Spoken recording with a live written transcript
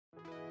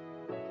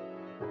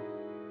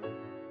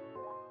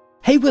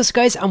Hey what's up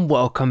guys and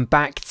welcome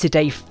back.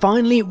 Today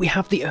finally we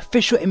have the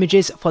official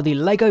images for the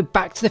LEGO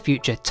Back to the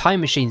Future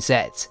Time Machine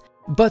set.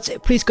 But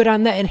please go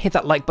down there and hit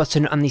that like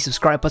button and the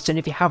subscribe button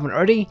if you haven't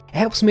already. It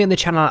helps me and the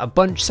channel out a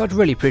bunch, so I'd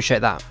really appreciate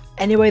that.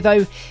 Anyway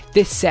though,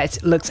 this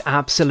set looks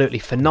absolutely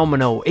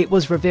phenomenal. It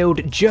was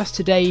revealed just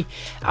today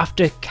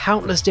after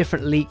countless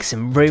different leaks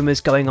and rumours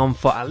going on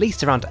for at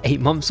least around 8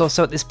 months or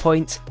so at this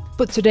point.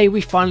 But today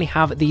we finally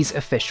have these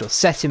official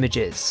set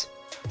images.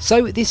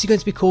 So this is going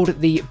to be called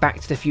the Back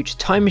to the Future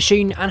Time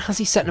Machine and has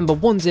the set number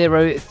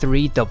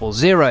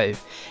 10300.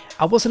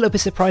 I was a little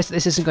bit surprised that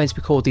this isn't going to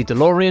be called the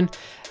DeLorean,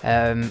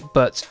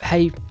 but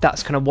hey,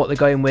 that's kind of what they're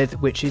going with,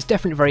 which is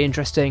definitely very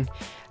interesting.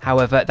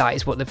 However, that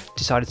is what they've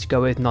decided to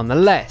go with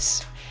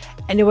nonetheless.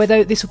 Anyway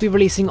though, this will be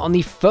releasing on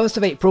the 1st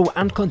of April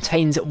and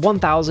contains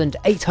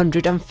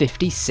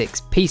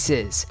 1,856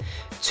 pieces.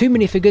 2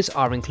 minifigures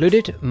are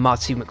included,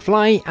 Marty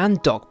McFly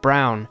and Doc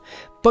Brown.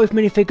 Both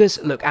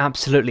minifigures look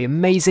absolutely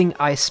amazing.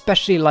 I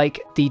especially like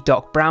the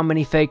Doc Brown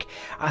minifig.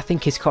 I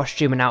think his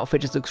costume and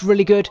outfit just looks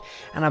really good,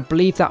 and I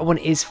believe that one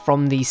is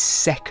from the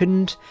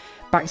second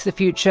Back to the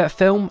Future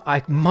film.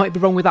 I might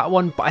be wrong with that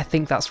one, but I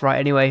think that's right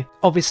anyway.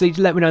 Obviously,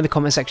 let me know in the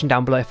comment section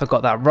down below if I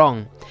got that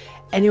wrong.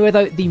 Anyway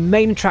though, the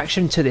main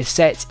attraction to this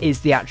set is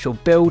the actual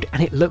build,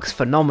 and it looks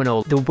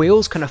phenomenal. The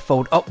wheels kind of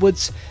fold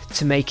upwards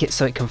to make it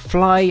so it can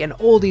fly, and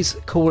all these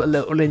cool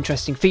little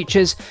interesting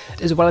features,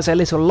 as well as a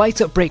little light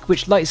up brick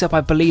which lights up,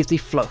 I believe, the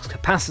flux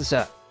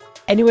capacitor.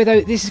 Anyway though,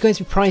 this is going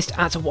to be priced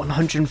at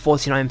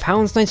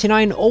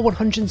 £149.99 or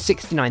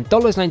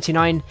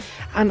 $169.99,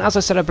 and as I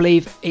said, I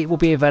believe it will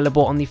be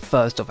available on the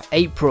 1st of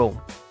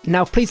April.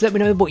 Now please let me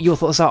know what your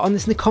thoughts are on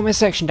this in the comment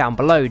section down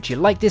below. Do you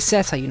like this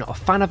set? Are you not a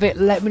fan of it?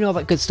 Let me know all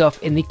that good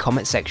stuff in the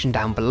comment section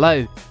down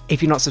below.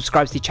 If you're not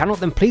subscribed to the channel,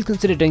 then please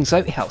consider doing so.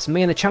 It helps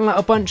me and the channel out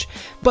a bunch.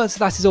 But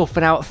that is all for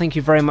now. Thank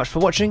you very much for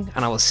watching,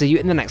 and I will see you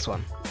in the next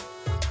one.